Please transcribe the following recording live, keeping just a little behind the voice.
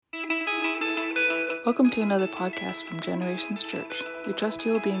Welcome to another podcast from Generations Church. We trust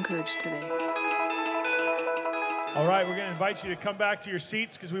you will be encouraged today. All right, we're going to invite you to come back to your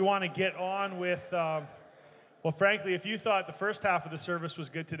seats because we want to get on with, frankly, if you thought the first half of the service was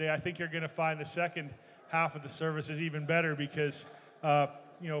good today, I think you're going to find the second half of the service is even better because,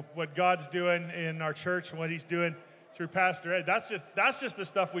 what God's doing in our church and what he's doing through Pastor Ed, that's just the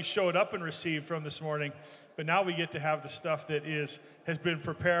stuff we showed up and received from this morning. But now we get to have the stuff that has been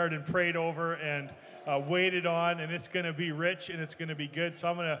prepared and prayed over and waited on, and it's going to be rich and it's going to be good. So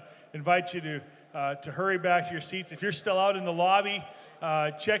I'm going to invite you to hurry back to your seats. If you're still out in the lobby,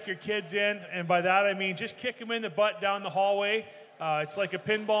 check your kids in, and by that I mean just kick them in the butt down the hallway. It's like a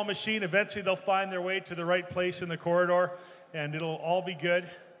pinball machine. Eventually they'll find their way to the right place in the corridor, and it'll all be good,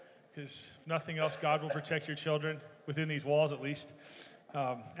 because if nothing else, God will protect your children, within these walls at least,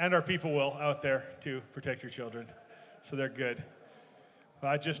 and our people will out there to protect your children, so they're good.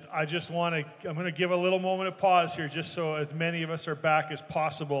 I just want to, I'm going to give a little moment of pause here just so as many of us are back as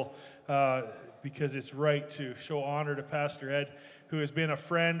possible, because it's right to show honor to Pastor Ed, who has been a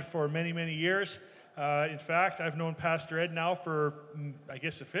friend for many, many years. In fact, I've known Pastor Ed now for, I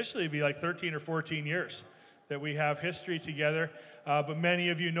guess officially it'd be like 13 or 14 years that we have history together. But many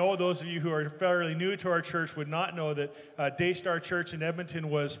of you know, those of you who are fairly new to our church would not know that Daystar Church in Edmonton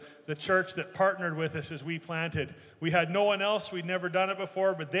was the church that partnered with us as we planted. We had no one else. We'd never done it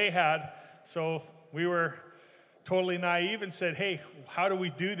before, but they had. So we were totally naive and said, hey, how do we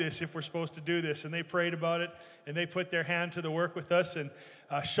do this if we're supposed to do this? And they prayed about it, and they put their hand to the work with us and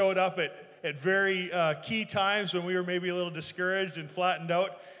showed up at very key times when we were maybe a little discouraged and flattened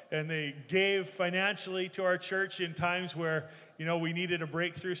out. And they gave financially to our church in times where, we needed a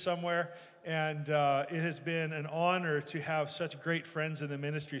breakthrough somewhere. And it has been an honor to have such great friends in the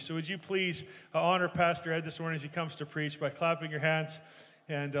ministry. So would you please honor Pastor Ed this morning as he comes to preach by clapping your hands,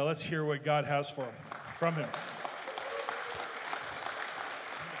 and let's hear what God has for him, from him.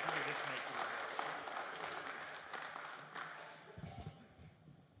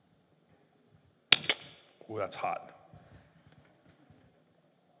 Oh, that's hot.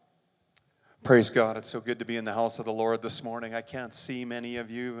 Praise God. It's so good to be in the house of the Lord this morning. I can't see many of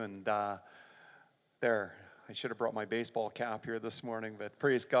you, and there, I should have brought my baseball cap here this morning, but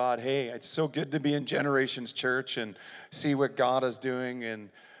praise God. Hey, it's so good to be in Generations Church and see what God is doing in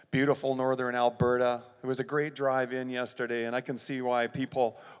beautiful northern Alberta. It was a great drive in yesterday, and I can see why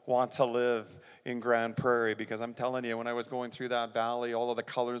people want to live in Grande Prairie, because I'm telling you, when I was going through that valley, all of the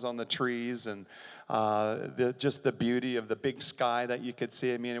colors on the trees and just the beauty of the big sky that you could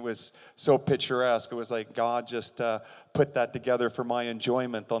see. I mean, it was so picturesque. It was like God just put that together for my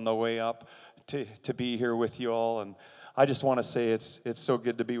enjoyment on the way up to be here with you all. And I just want to say it's so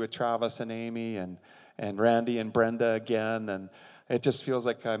good to be with Travis and Amy and Randy and Brenda again. And it just feels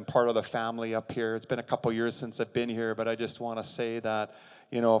like I'm part of the family up here. It's been a couple years since I've been here, but I just want to say that,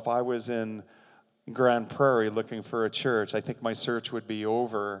 if I was in Grande Prairie looking for a church, I think my search would be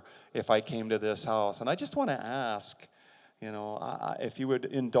over if I came to this house. And I just want to ask, if you would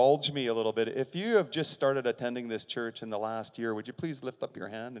indulge me a little bit. If you have just started attending this church in the last year, would you please lift up your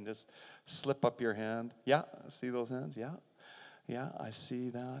hand and just slip up your hand? Yeah, see those hands? Yeah, I see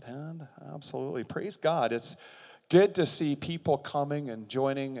that hand. Absolutely. Praise God. It's good to see people coming and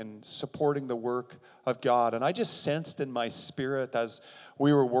joining and supporting the work of God. And I just sensed in my spirit as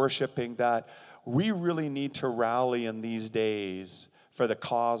we were worshiping that we really need to rally in these days for the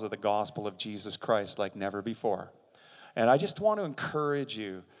cause of the gospel of Jesus Christ like never before. And I just want to encourage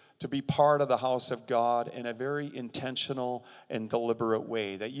you to be part of the house of God in a very intentional and deliberate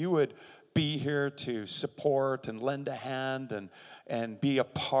way, that you would be here to support and lend a hand and be a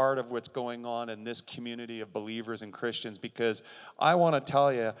part of what's going on in this community of believers and Christians, because I want to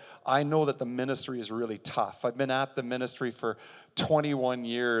tell you, I know that the ministry is really tough. I've been at the ministry for 21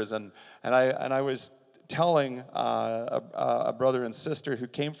 years, and I was telling a brother and sister who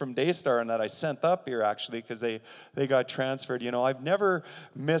came from Daystar and that I sent up here actually because they got transferred. I've never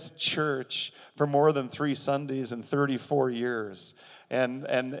missed church for more than 3 Sundays in 34 years. And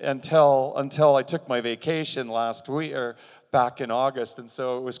until I took my vacation last week or back in August, and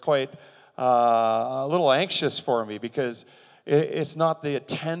so it was quite a little anxious for me, because it's not the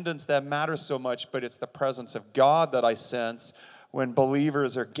attendance that matters so much, but it's the presence of God that I sense when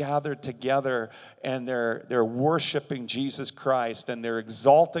believers are gathered together and they're worshiping Jesus Christ and they're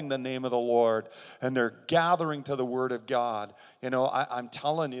exalting the name of the Lord and they're gathering to the Word of God. I'm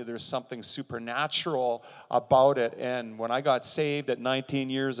telling you, there's something supernatural about it. And when I got saved at 19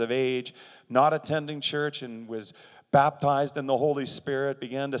 years of age, not attending church, and was baptized in the Holy Spirit,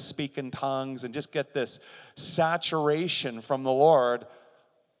 began to speak in tongues and just get this saturation from the Lord,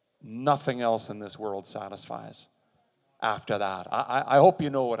 nothing else in this world satisfies after that. I hope you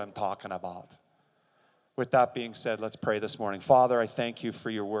know what I'm talking about. With that being said, let's pray this morning. Father, I thank you for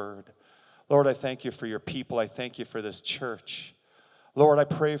your word. Lord, I thank you for your people. I thank you for this church. Lord, I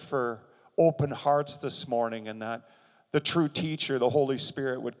pray for open hearts this morning, and that the true teacher, the Holy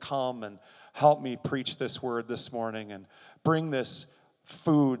Spirit, would come and help me preach this word this morning and bring this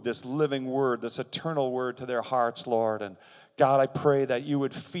food, this living word, this eternal word to their hearts, Lord. And God, I pray that you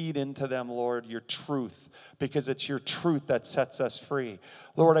would feed into them, Lord, your truth, because it's your truth that sets us free.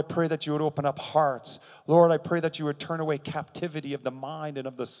 Lord, I pray that you would open up hearts. Lord, I pray that you would turn away captivity of the mind and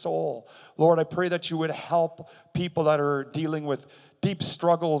of the soul. Lord, I pray that you would help people that are dealing with deep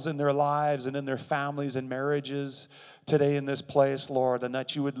struggles in their lives and in their families and marriages today in this place, Lord, and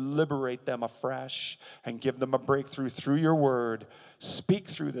that you would liberate them afresh and give them a breakthrough through your word. Speak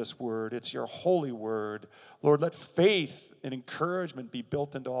through this word. It's your holy word. Lord, let faith and encouragement be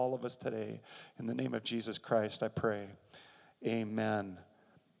built into all of us today. In the name of Jesus Christ, I pray. Amen.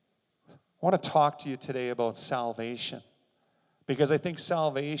 I want to talk to you today about salvation, because I think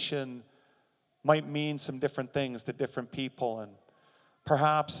salvation might mean some different things to different people. And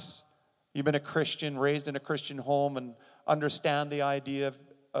perhaps you've been a Christian, raised in a Christian home, and understand the idea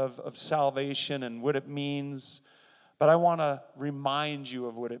of salvation and what it means. But I want to remind you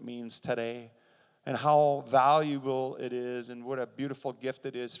of what it means today and how valuable it is and what a beautiful gift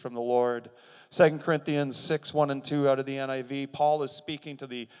it is from the Lord. 2 Corinthians 6, 1 and 2 out of the NIV. Paul is speaking to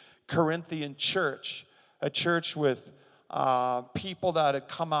the Corinthian church, a church with people that had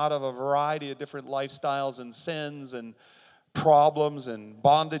come out of a variety of different lifestyles and sins and problems and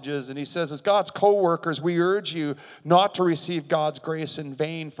bondages. And he says, as God's co-workers, we urge you not to receive God's grace in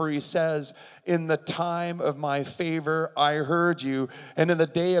vain. For he says, in the time of my favor, I heard you. And in the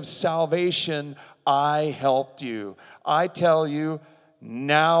day of salvation, I helped you. I tell you,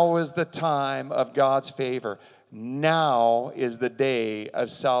 now is the time of God's favor. Now is the day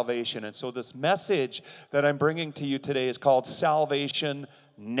of salvation. And so this message that I'm bringing to you today is called Salvation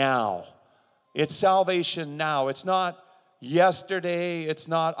Now. It's salvation now. It's not yesterday. It's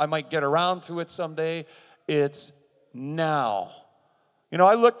not, I might get around to it someday. It's now. You know,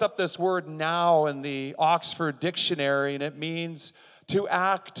 I looked up this word now in the Oxford Dictionary, and it means to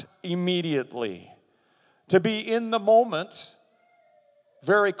act immediately, to be in the moment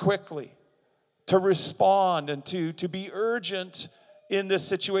very quickly, to respond, and to be urgent in this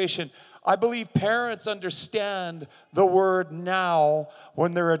situation. I believe parents understand the word now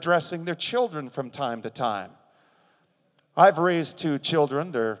when they're addressing their children from time to time. I've raised 2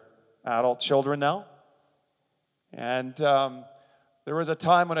 children. They're adult children now. And there was a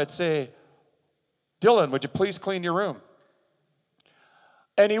time when I'd say, Dylan, would you please clean your room?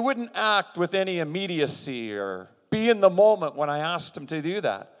 And he wouldn't act with any immediacy or be in the moment when I asked him to do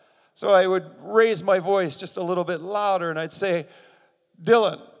that. So I would raise my voice just a little bit louder and I'd say,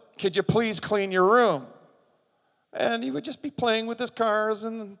 Dylan, could you please clean your room? And he would just be playing with his cars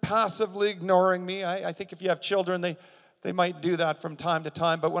and passively ignoring me. I think if you have children, they might do that from time to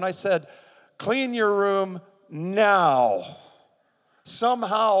time. But when I said, clean your room now,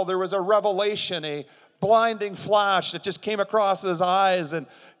 somehow there was a revelation, a blinding flash that just came across his eyes, and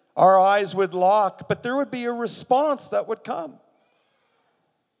our eyes would lock, but there would be a response that would come.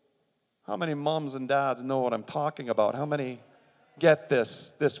 How many moms and dads know what I'm talking about? How many get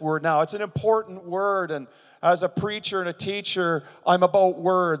this word now? It's an important word, and as a preacher and a teacher, I'm about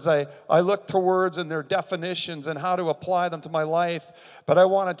words. I look to words and their definitions and how to apply them to my life. But I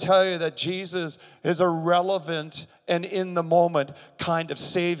want to tell you that Jesus is a relevant and in-the-moment kind of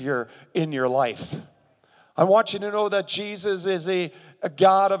Savior in your life. I want you to know that Jesus is a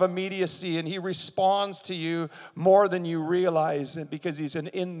God of immediacy, and he responds to you more than you realize, because he's an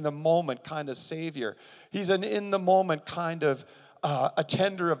in-the-moment kind of Savior. He's an in-the-moment kind of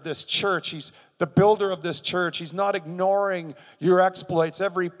attender of this church. He's the builder of this church. He's not ignoring your exploits.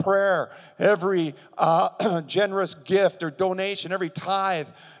 Every prayer, every generous gift or donation, every tithe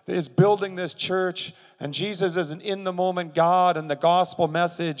is building this church. And Jesus is an in-the-moment God, and the gospel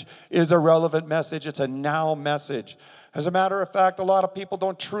message is a relevant message. It's a now message. As a matter of fact, a lot of people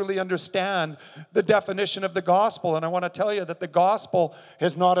don't truly understand the definition of the gospel. And I want to tell you that the gospel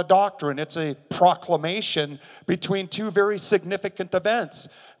is not a doctrine. It's a proclamation between 2 very significant events.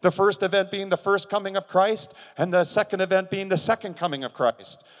 The first event being the first coming of Christ, and the second event being the second coming of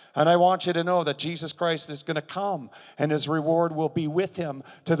Christ. And I want you to know that Jesus Christ is going to come, and his reward will be with him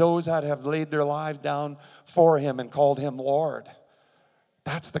to those that have laid their lives down for him and called him Lord.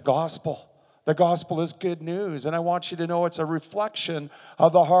 That's the gospel. The gospel is good news, and I want you to know it's a reflection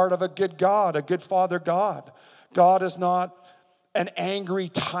of the heart of a good God, a good Father God. God is not an angry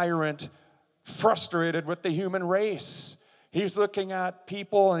tyrant frustrated with the human race. He's looking at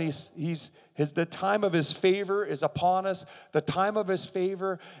people, and the time of his favor is upon us. The time of his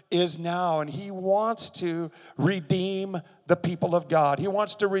favor is now, and he wants to redeem the people of God. He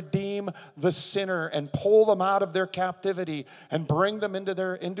wants to redeem the sinner and pull them out of their captivity and bring them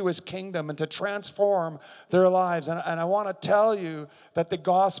into his kingdom and to transform their lives. And I want to tell you that the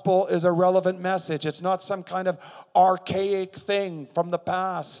gospel is a relevant message. It's not some kind of archaic thing from the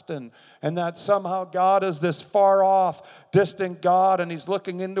past, and that somehow God is this far off, distant God, and he's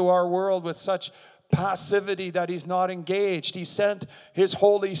looking into our world with such passivity that he's not engaged. He sent his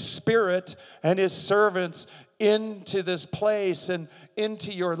Holy Spirit and his servants into this place and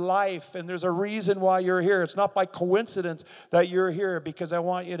into your life, and there's a reason why you're here. It's not by coincidence that you're here, because I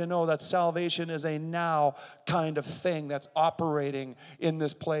want you to know that salvation is a now kind of thing that's operating in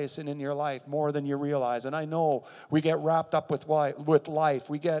this place and in your life more than you realize. And I know we get wrapped up with life.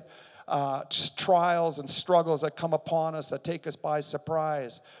 We get just trials and struggles that come upon us that take us by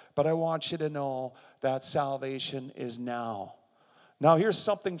surprise. But I want you to know that salvation is now. Now, here's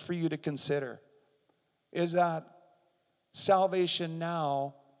something for you to consider, is that salvation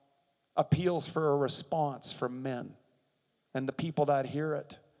now appeals for a response from men and the people that hear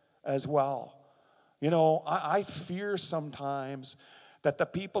it as well. You know, I fear sometimes that the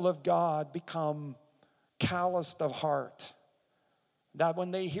people of God become calloused of heart, that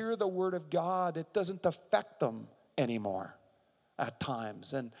when they hear the word of God, it doesn't affect them anymore at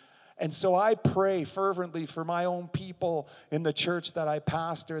times. And so I pray fervently for my own people in the church that I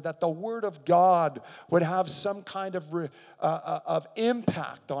pastor, that the word of God would have some kind of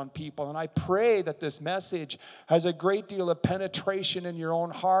impact on people. And I pray that this message has a great deal of penetration in your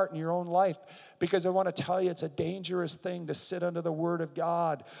own heart and your own life, because I want to tell you, it's a dangerous thing to sit under the word of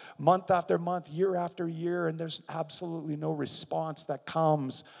God month after month, year after year, and there's absolutely no response that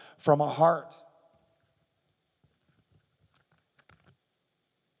comes from a heart.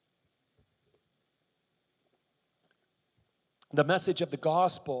 The message of the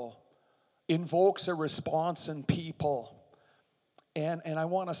gospel invokes a response in people. And I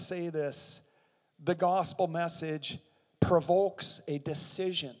want to say this. The gospel message provokes a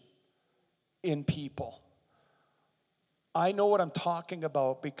decision in people. I know what I'm talking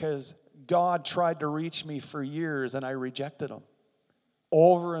about, because God tried to reach me for years and I rejected him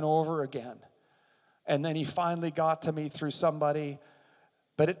over and over again. And then he finally got to me through somebody,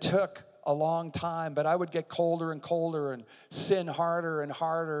 but it took a long time. But I would get colder and colder and sin harder and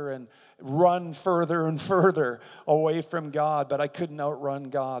harder and run further and further away from God. But I couldn't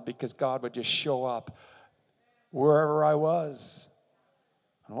outrun God, because God would just show up wherever I was.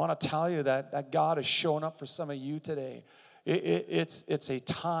 I want to tell you that God has shown up for some of you today. It's a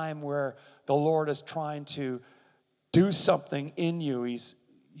time where the Lord is trying to do something in you. He's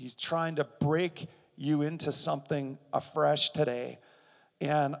trying to break you into something afresh today.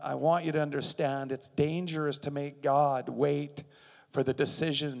 And I want you to understand, it's dangerous to make God wait for the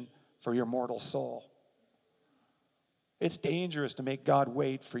decision for your mortal soul. It's dangerous to make God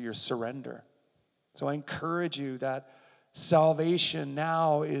wait for your surrender. So I encourage you that salvation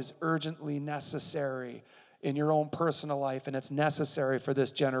now is urgently necessary in your own personal life, and it's necessary for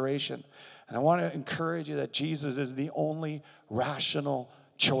this generation. And I want to encourage you that Jesus is the only rational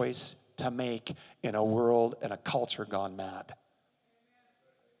choice to make in a world and a culture gone mad.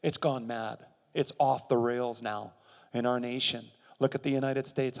 It's gone mad. It's off the rails now in our nation. Look at the United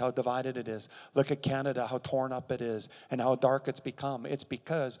States, how divided it is. Look at Canada, how torn up it is and how dark it's become. It's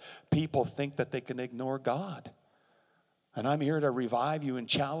because people think that they can ignore God. And I'm here to revive you and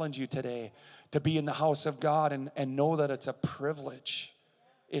challenge you today to be in the house of God and know that it's a privilege.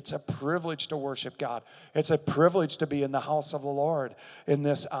 It's a privilege to worship God. It's a privilege to be in the house of the Lord in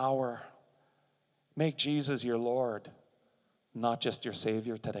this hour. Make Jesus your Lord, not just your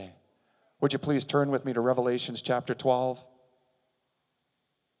Savior today. Would you please turn with me to Revelations chapter 12?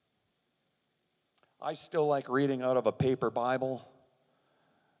 I still like reading out of a paper Bible.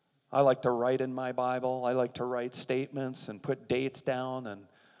 I like to write in my Bible. I like to write statements and put dates down. And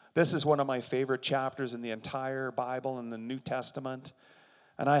this is one of my favorite chapters in the entire Bible in the New Testament.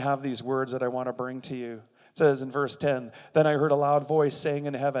 And I have these words that I want to bring to you. It says in verse 10, "Then I heard a loud voice saying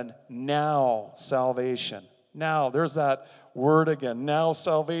in heaven, 'Now salvation.'" Now, there's that word again. "Now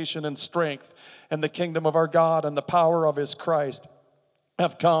salvation and strength and the kingdom of our God and the power of his Christ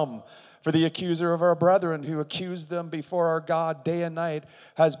have come. For the accuser of our brethren who accused them before our God day and night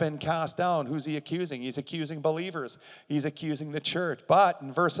has been cast down." Who's he accusing? He's accusing believers. He's accusing the church. But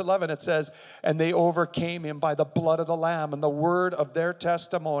in verse 11 it says, "And they overcame him by the blood of the Lamb and the word of their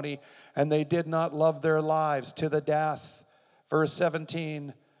testimony, and they did not love their lives to the death. Verse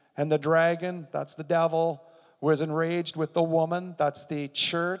 17, and the dragon, that's the devil, was enraged with the woman, that's the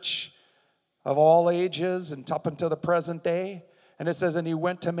church of all ages and up until the present day. And it says, and he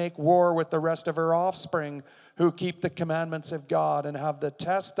went to make war with the rest of her offspring who keep the commandments of God and have the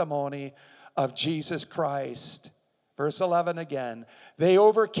testimony of Jesus Christ. Verse 11 again, they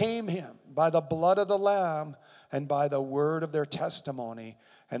overcame him by the blood of the Lamb and by the word of their testimony,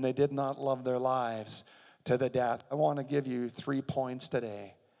 and they did not love their lives to the death. I want to give you 3 points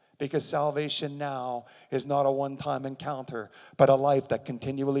today, because salvation now is not a one-time encounter, but a life that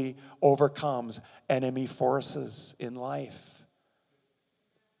continually overcomes enemy forces in life.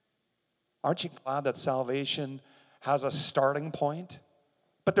 Aren't you glad that salvation has a starting point?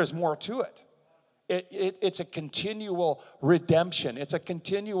 But there's more to it. It's a continual redemption. It's a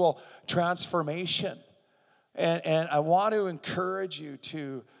continual transformation. And I want to encourage you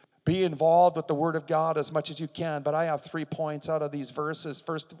to be involved with the Word of God as much as you can. But I have 3 points out of these verses.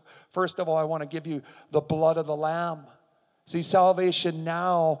 First of all, I want to give you the blood of the Lamb. See, salvation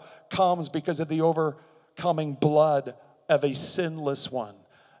now comes because of the overcoming blood of a sinless one.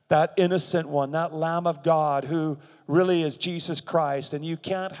 That innocent one, that Lamb of God who really is Jesus Christ. And you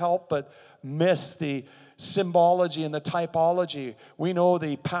can't help but miss the symbology and the typology. We know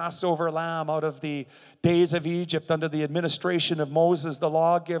the Passover lamb out of the days of Egypt under the administration of Moses, the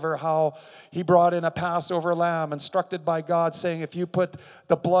lawgiver, how he brought in a Passover lamb instructed by God, saying, if you put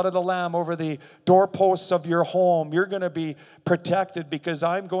the blood of the lamb over the doorposts of your home, you're going to be protected because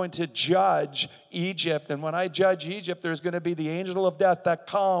I'm going to judge Egypt. And when I judge Egypt, there's going to be the angel of death that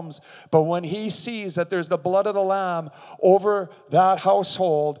comes. But when he sees that there's the blood of the lamb over that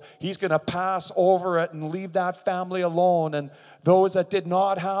household, he's going to pass over it and leave that family alone. And those that did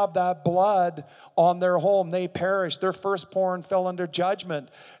not have that blood on their home, they perished. Their firstborn fell under judgment.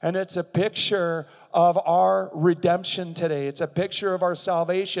 And it's a picture of our redemption today. It's a picture of our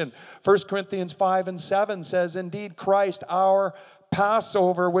salvation. 1 Corinthians 5:7 says, indeed, Christ, our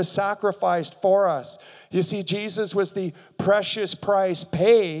Passover, was sacrificed for us. You see, Jesus was the precious price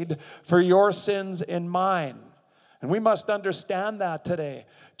paid for your sins and mine. And we must understand that today.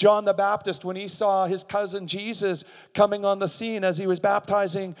 John the Baptist, when he saw his cousin Jesus coming on the scene as he was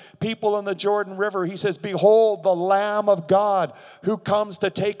baptizing people in the Jordan River, he says, behold, the Lamb of God who comes to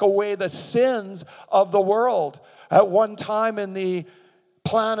take away the sins of the world. At one time in the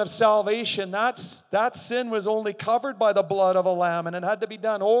plan of salvation, that sin was only covered by the blood of a lamb, and it had to be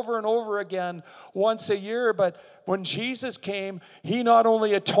done over and over again once a year. But when Jesus came, he not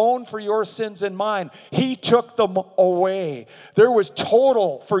only atoned for your sins and mine, he took them away. There was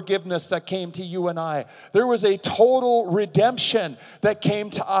total forgiveness that came to you and I. There was a total redemption that came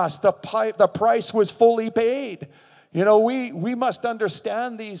to us. The price was fully paid. You know, we must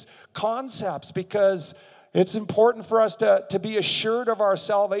understand these concepts because it's important for us to be assured of our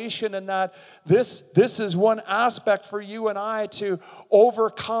salvation, and that this is one aspect for you and I to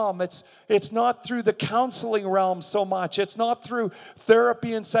overcome. It's not through the counseling realm so much. It's not through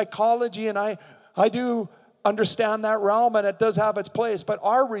therapy and psychology, and I do understand that realm, and it does have its place. But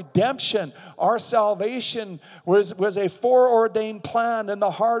our redemption, our salvation was a foreordained plan in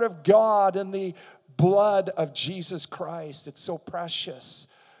the heart of God in the blood of Jesus Christ. It's so precious.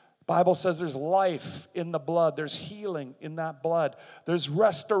 Bible says there's life in the blood. There's healing in that blood. There's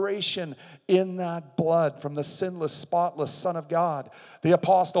restoration in that blood from the sinless, spotless Son of God. The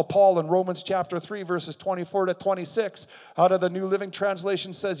Apostle Paul in Romans chapter 3, verses 24 to 26, out of the New Living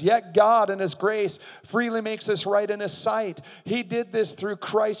Translation says, yet God in his grace freely makes us right in his sight. He did this through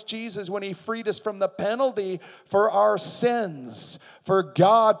Christ Jesus when he freed us from the penalty for our sins. For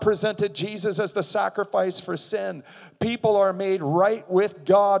God presented Jesus as the sacrifice for sin. People are made right with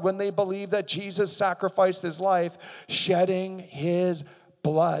God when they believe that Jesus sacrificed his life, shedding his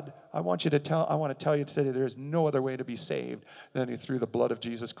blood. I want to tell you today, there is no other way to be saved than through the blood of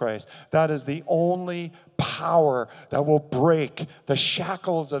Jesus Christ. That is the only power that will break the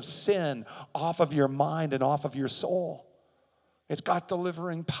shackles of sin off of your mind and off of your soul. It's got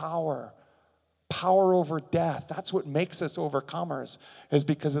delivering power. Power over death. That's what makes us overcomers, is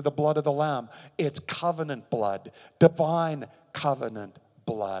because of the blood of the Lamb. It's covenant blood, divine covenant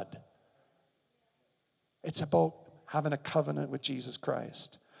blood. It's about having a covenant with Jesus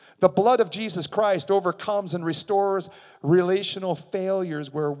Christ. The blood of Jesus Christ overcomes and restores relational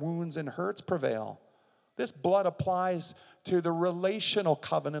failures where wounds and hurts prevail. This blood applies to the relational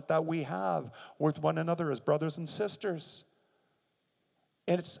covenant that we have with one another as brothers and sisters.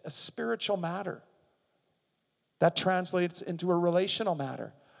 And it's a spiritual matter that translates into a relational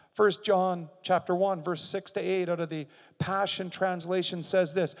matter. 1 John chapter 1, verse 6 to 8 out of the Passion Translation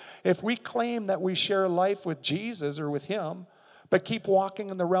says this: if we claim that we share life with Jesus or with him, but keep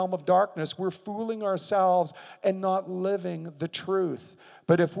walking in the realm of darkness, we're fooling ourselves and not living the truth.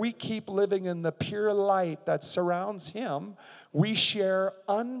 But if we keep living in the pure light that surrounds him, we share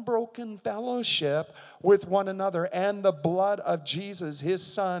unbroken fellowship with one another. And the blood of Jesus, his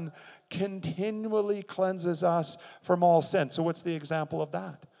son, continually cleanses us from all sin. So what's the example of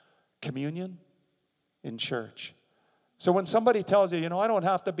that? Communion in church. So when somebody tells you, I don't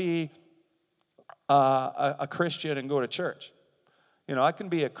have to be a Christian and go to church. I can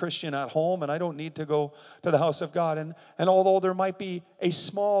be a Christian at home and I don't need to go to the house of God. And although there might be a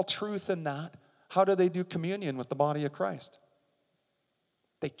small truth in that, how do they do communion with the body of Christ?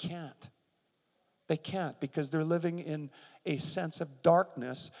 They can't. They can't because they're living in a sense of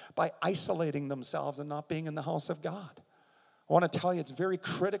darkness by isolating themselves and not being in the house of God. I want to tell you, it's very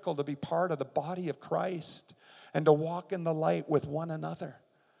critical to be part of the body of Christ and to walk in the light with one another.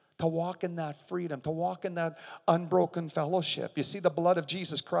 To walk in that freedom, to walk in that unbroken fellowship. You see, the blood of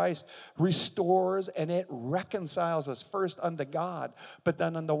Jesus Christ restores and it reconciles us first unto God, but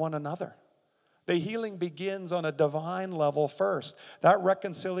then unto one another. The healing begins on a divine level first. That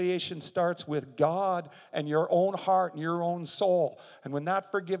reconciliation starts with God and your own heart and your own soul. And when that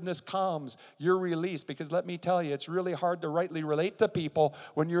forgiveness comes, you're released. Because let me tell you, it's really hard to rightly relate to people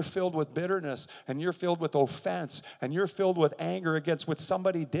when you're filled with bitterness and you're filled with offense and you're filled with anger against what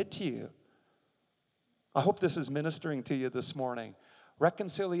somebody did to you. I hope this is ministering to you this morning.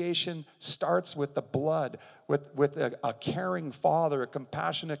 Reconciliation starts with the blood, with a caring Father, a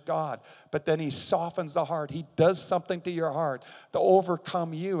compassionate God. But then he softens the heart. He does something to your heart to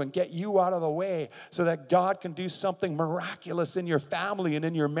overcome you and get you out of the way so that God can do something miraculous in your family and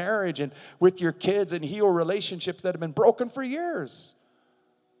in your marriage and with your kids and heal relationships that have been broken for years.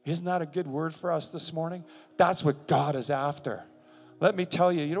 Isn't that a good word for us this morning? That's what God is after. Let me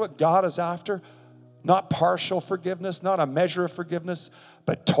tell you, you know what God is after? Not partial forgiveness, not a measure of forgiveness,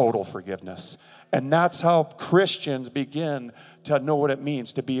 but total forgiveness. And that's how Christians begin to know what it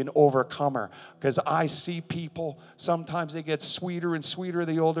means to be an overcomer. Because I see people, sometimes they get sweeter and sweeter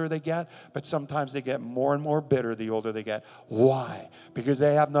the older they get, but sometimes they get more and more bitter the older they get. Why? Because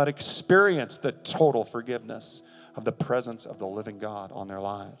they have not experienced the total forgiveness of the presence of the living God on their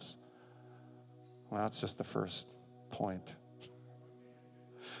lives. Well, that's just the first point.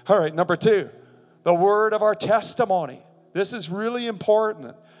 All right, number 2. The word of our testimony. This is really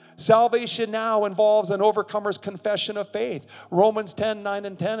important. Salvation now involves an overcomer's confession of faith. Romans 10:9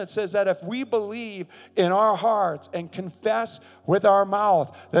 and 10, it says that if we believe in our hearts and confess with our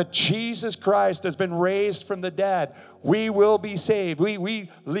mouth that Jesus Christ has been raised from the dead, we will be saved. We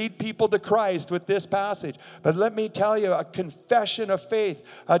lead people to Christ with this passage. But let me tell you, a confession of faith,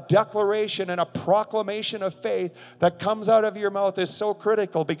 a declaration and a proclamation of faith that comes out of your mouth is so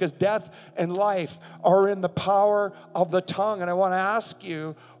critical because death and life are in the power of the tongue. And I want to ask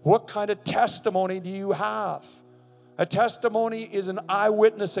you, what kind of testimony do you have? A testimony is an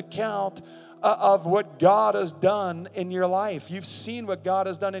eyewitness account of what God has done in your life. You've seen what God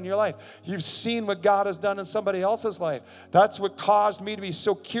has done in your life. You've seen what God has done in somebody else's life. That's what caused me to be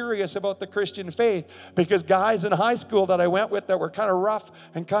so curious about the Christian faith, because guys in high school that I went with that were kind of rough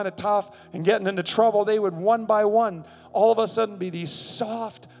and kind of tough and getting into trouble, they would one by one all of a sudden be these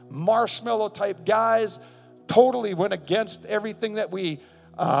soft marshmallow type guys, totally went against everything that we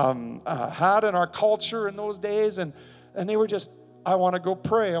had in our culture in those days, and they were just, I want to go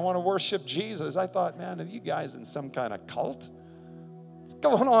pray, I want to worship Jesus. I thought, man, are you guys in some kind of cult? What's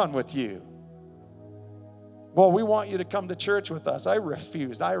going on with you? Well, we want you to come to church with us. I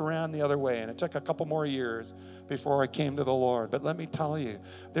refused. I ran the other way, and it took a couple more years before I came to the Lord. But let me tell you,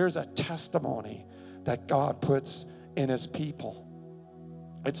 there's a testimony that God puts in his people.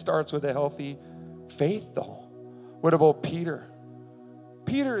 It starts with a healthy faith, though. What about Peter?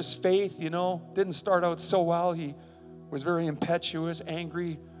 Peter's faith, didn't start out so well. He was very impetuous,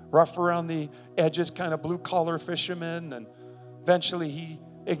 angry, rough around the edges, kind of blue-collar fisherman. And eventually he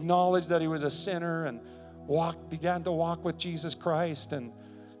acknowledged that he was a sinner and began to walk with Jesus Christ. And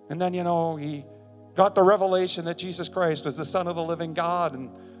then, he got the revelation that Jesus Christ was the Son of the living God. And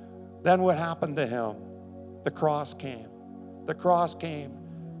then what happened to him? The cross came. The cross came,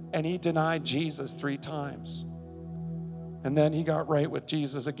 and he denied Jesus 3 times. And then he got right with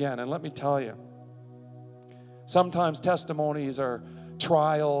Jesus again. And let me tell you, sometimes testimonies are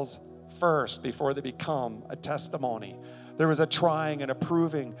trials first before they become a testimony. There was a trying and a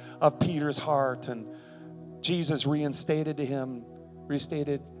proving of Peter's heart, and Jesus reinstated him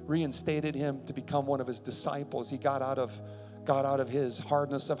to become one of his disciples. He got out of his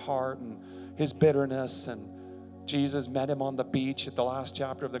hardness of heart and his bitterness, and Jesus met him on the beach at the last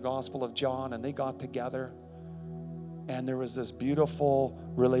chapter of the Gospel of John, and they got together. And there was this beautiful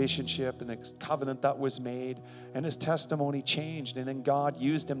relationship and a covenant that was made, and his testimony changed, and then God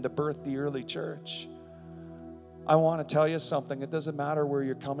used him to birth the early church. I want to tell you something. It doesn't matter where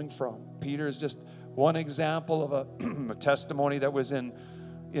you're coming from. Peter is just one example of a testimony that was in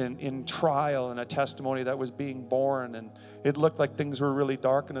trial, and a testimony that was being born, and it looked like things were really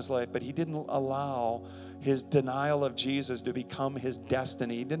dark in his life, but he didn't allow his denial of Jesus to become his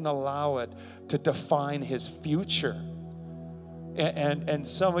destiny. He didn't allow it to define his future. And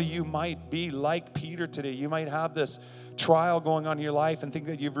some of you might be like Peter today. You might have this trial going on in your life and think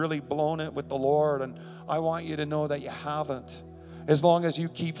that you've really blown it with the Lord, and I want you to know that you haven't. As long as you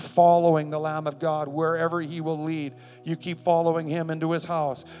keep following the Lamb of God wherever he will lead, you keep following him into his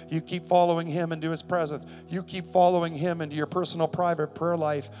house, you keep following him into his presence, you keep following him into your personal private prayer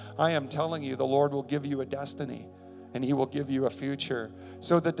life, I am telling you, the Lord will give you a destiny and he will give you a future.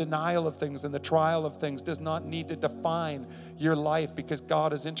 So the denial of things and the trial of things does not need to define your life, because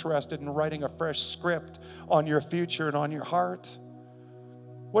God is interested in writing a fresh script on your future and on your heart.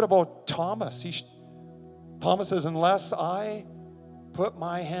 What about Thomas? Thomas says, unless I put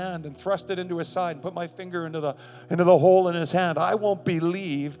my hand and thrust it into his side and put my finger into the hole in his hand, I won't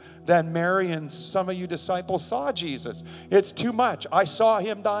believe that Mary and some of you disciples saw Jesus. It's too much. I saw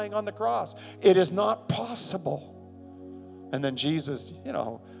him dying on the cross. It is not possible. And then Jesus,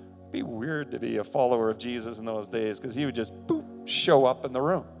 it'd be weird to be a follower of Jesus in those days, because he would just show up in the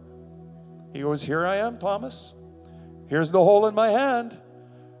room. He goes, here I am, Thomas. Here's the hole in my hand.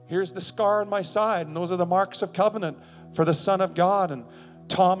 Here's the scar on my side. And those are the marks of covenant for the Son of God. And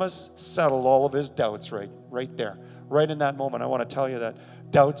Thomas settled all of his doubts right there. Right in that moment. I want to tell you that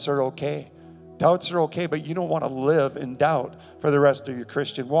doubts are okay. Doubts are okay, but you don't want to live in doubt for the rest of your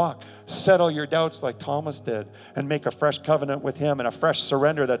Christian walk. Settle your doubts like Thomas did and make a fresh covenant with him and a fresh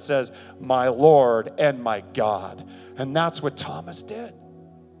surrender that says, my Lord and my God. And that's what Thomas did.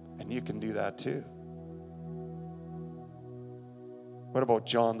 And you can do that too. What about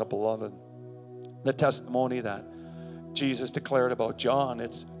John the Beloved? The testimony that Jesus declared about John.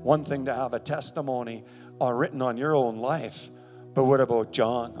 It's one thing to have a testimony written on your own life, but what about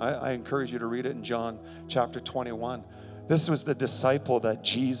John? I encourage you to read it in John chapter 21. This was the disciple that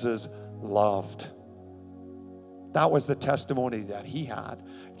Jesus loved. That was the testimony that he had.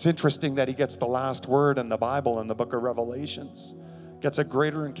 It's interesting that he gets the last word in the Bible in the book of Revelations. Gets a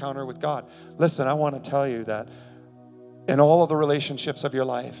greater encounter with God. Listen, I want to tell you that in all of the relationships of your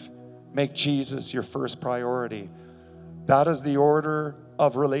life, make Jesus your first priority. That is the order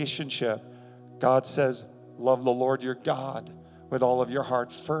of relationship. God says, love the Lord your God with all of your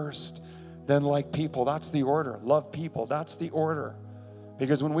heart first. Then like people, that's the order. Love people, that's the order.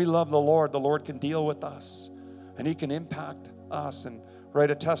 Because when we love the Lord can deal with us. And he can impact us and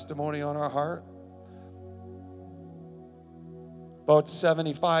write a testimony on our heart. About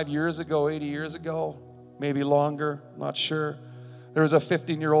 75 years ago, 80 years ago, maybe longer, not sure. There was a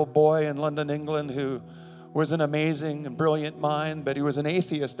 15-year-old boy in London, England, who was an amazing and brilliant mind, but he was an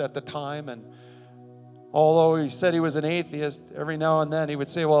atheist at the time. And although he said he was an atheist, every now and then he would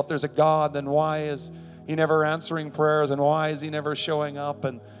say, well, if there's a God, then why is he never answering prayers, and why is he never showing up?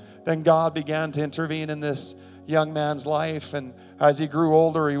 And then God began to intervene in this young man's life. And as he grew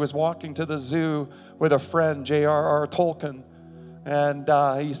older, he was walking to the zoo with a friend, J.R.R. Tolkien. And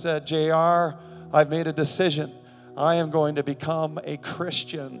he said, J.R., I've made a decision. I am going to become a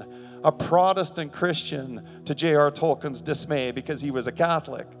Christian, a Protestant Christian, to J.R. Tolkien's dismay, because he was a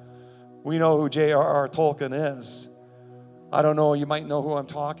Catholic. We know who J.R.R. Tolkien is. I don't know, you might know who I'm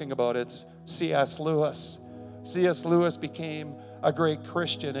talking about. It's C.S. Lewis. C.S. Lewis became a great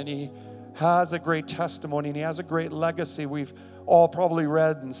Christian, and he has a great testimony, and he has a great legacy. We've all probably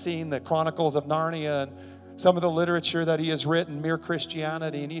read and seen the Chronicles of Narnia and some of the literature that he has written, Mere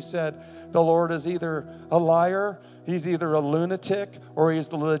Christianity. And he said, the Lord is either a liar, he's either a lunatic, or he's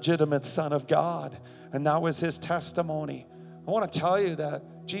the legitimate Son of God. And that was his testimony. I want to tell you that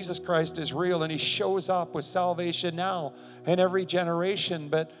Jesus Christ is real, and he shows up with salvation now in every generation.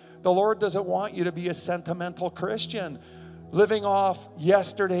 But the Lord doesn't want you to be a sentimental Christian, living off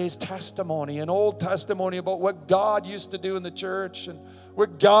yesterday's testimony, an old testimony about what God used to do in the church and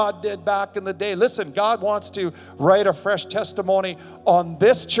what God did back in the day. Listen, God wants to write a fresh testimony on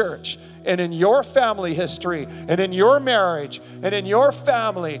this church and in your family history and in your marriage and in your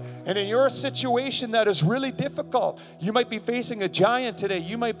family and in your situation that is really difficult. You might be facing a giant today.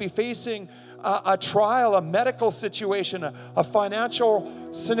 You might be facing a trial, a medical situation, a financial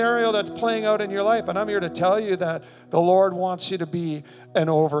scenario that's playing out in your life. And I'm here to tell you that the Lord wants you to be an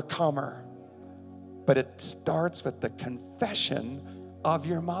overcomer. But it starts with the confession of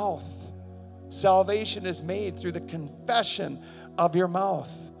your mouth. Salvation is made through the confession of your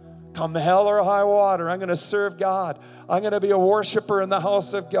mouth. Come hell or high water, I'm going to serve God. I'm going to be a worshiper in the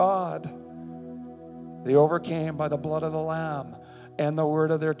house of God. They overcame by the blood of the Lamb and the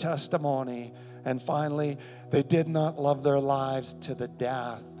word of their testimony. And finally, they did not love their lives to the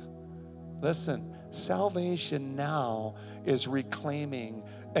death. Listen, salvation now is reclaiming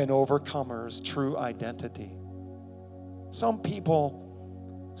an overcomer's true identity. Some people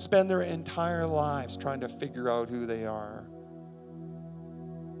spend their entire lives trying to figure out who they are.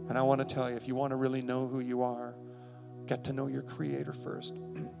 And I want to tell you, if you want to really know who you are, get to know your Creator first.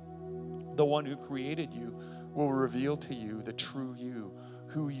 The one who created you will reveal to you the true you,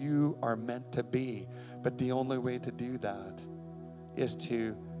 who you are meant to be. But the only way to do that is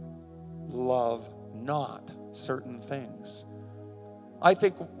to love not certain things. I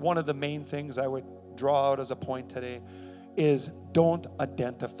think one of the main things I would draw out as a point today is don't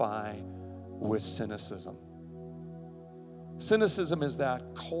identify with cynicism. Cynicism is that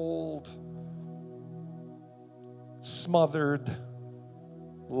cold, smothered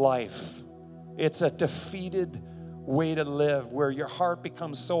life. It's a defeated way to live where your heart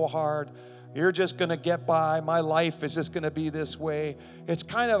becomes so hard. You're just going to get by. My life is just going to be this way. It's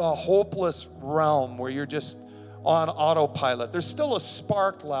kind of a hopeless realm where you're just on autopilot. There's still a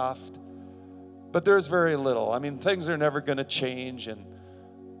spark left, but there's very little. I mean, things are never going to change. And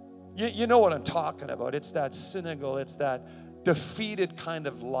you know what I'm talking about. It's that cynical, it's that defeated kind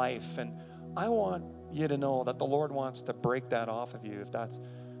of life. And I want you to know that the Lord wants to break that off of you if that's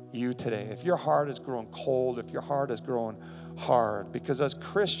you today. If your heart is growing cold, if your heart is growing hard. Because as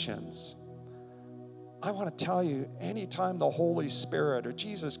Christians, I want to tell you, anytime the Holy Spirit or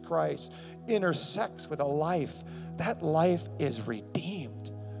Jesus Christ intersects with a life, that life is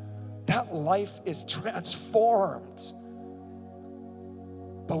redeemed. That life is transformed.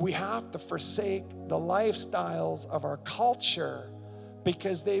 But we have to forsake the lifestyles of our culture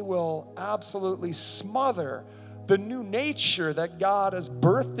because they will absolutely smother the new nature that God has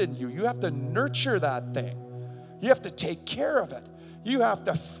birthed in you. You have to nurture that thing. You have to take care of it. You have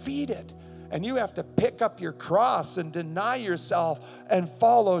to feed it. And you have to pick up your cross and deny yourself and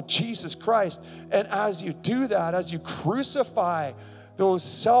follow Jesus Christ. And as you do that, as you crucify those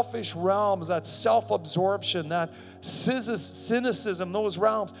selfish realms, that self-absorption, that cynicism, those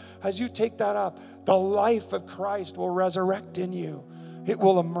realms, as you take that up, the life of Christ will resurrect in you. It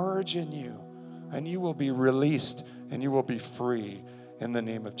will emerge in you. And you will be released and you will be free in the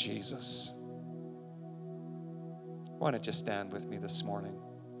name of Jesus. Why don't you stand with me this morning?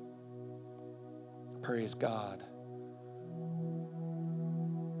 Praise God.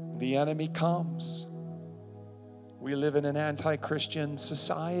 The enemy comes. We live in an anti-Christian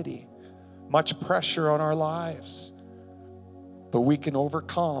society. Much pressure on our lives. But we can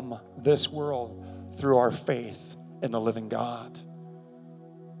overcome this world through our faith in the living God.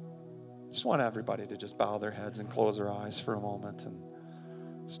 Just want everybody to just bow their heads and close their eyes for a moment. And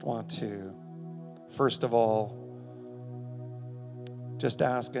just want to, first of all, just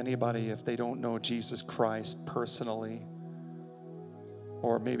ask anybody if they don't know Jesus Christ personally,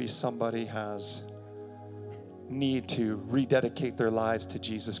 or maybe somebody has need to rededicate their lives to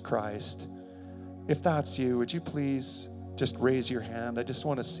Jesus Christ. If that's you, would you please just raise your hand? I just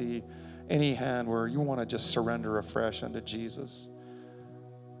want to see any hand where you want to just surrender afresh unto Jesus.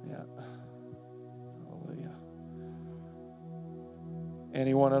 Yeah. Hallelujah.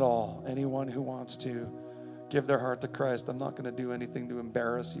 Anyone at all, anyone who wants to give their heart to Christ. I'm not going to do anything to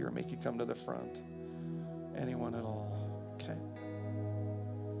embarrass you or make you come to the front. Anyone at all. Okay.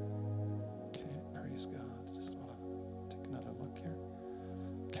 Okay, praise God. Just want to take another look here.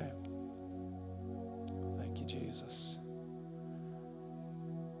 Okay. Thank you, Jesus.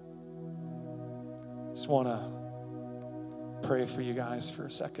 Just want to pray for you guys for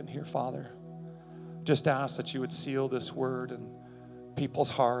a second here, Father. Just ask that you would seal this word in people's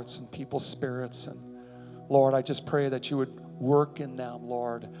hearts and people's spirits. And Lord, I just pray that you would work in them,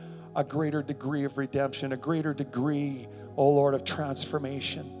 Lord, a greater degree of redemption, a greater degree, oh Lord, of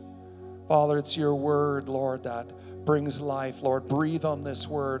transformation. Father, it's your word, Lord, that brings life. Lord, breathe on this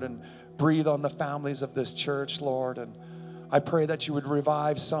word and breathe on the families of this church, Lord. And I pray that you would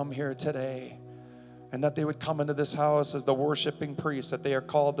revive some here today and that they would come into this house as the worshiping priests that they are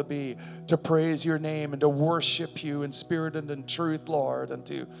called to be, to praise your name and to worship you in spirit and in truth, Lord, and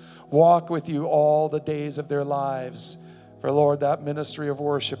to walk with you all the days of their lives. For, Lord, that ministry of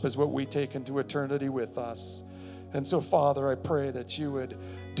worship is what we take into eternity with us. And so, Father, I pray that you would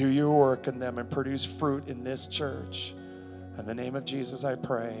do your work in them and produce fruit in this church. In the name of Jesus, I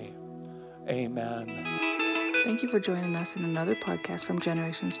pray. Amen. Thank you for joining us in another podcast from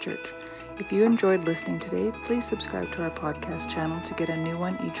Generations Church. If you enjoyed listening today, please subscribe to our podcast channel to get a new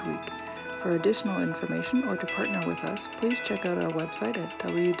one each week. For additional information or to partner with us, please check out our website at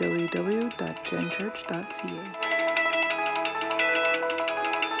www.genchurch.ca.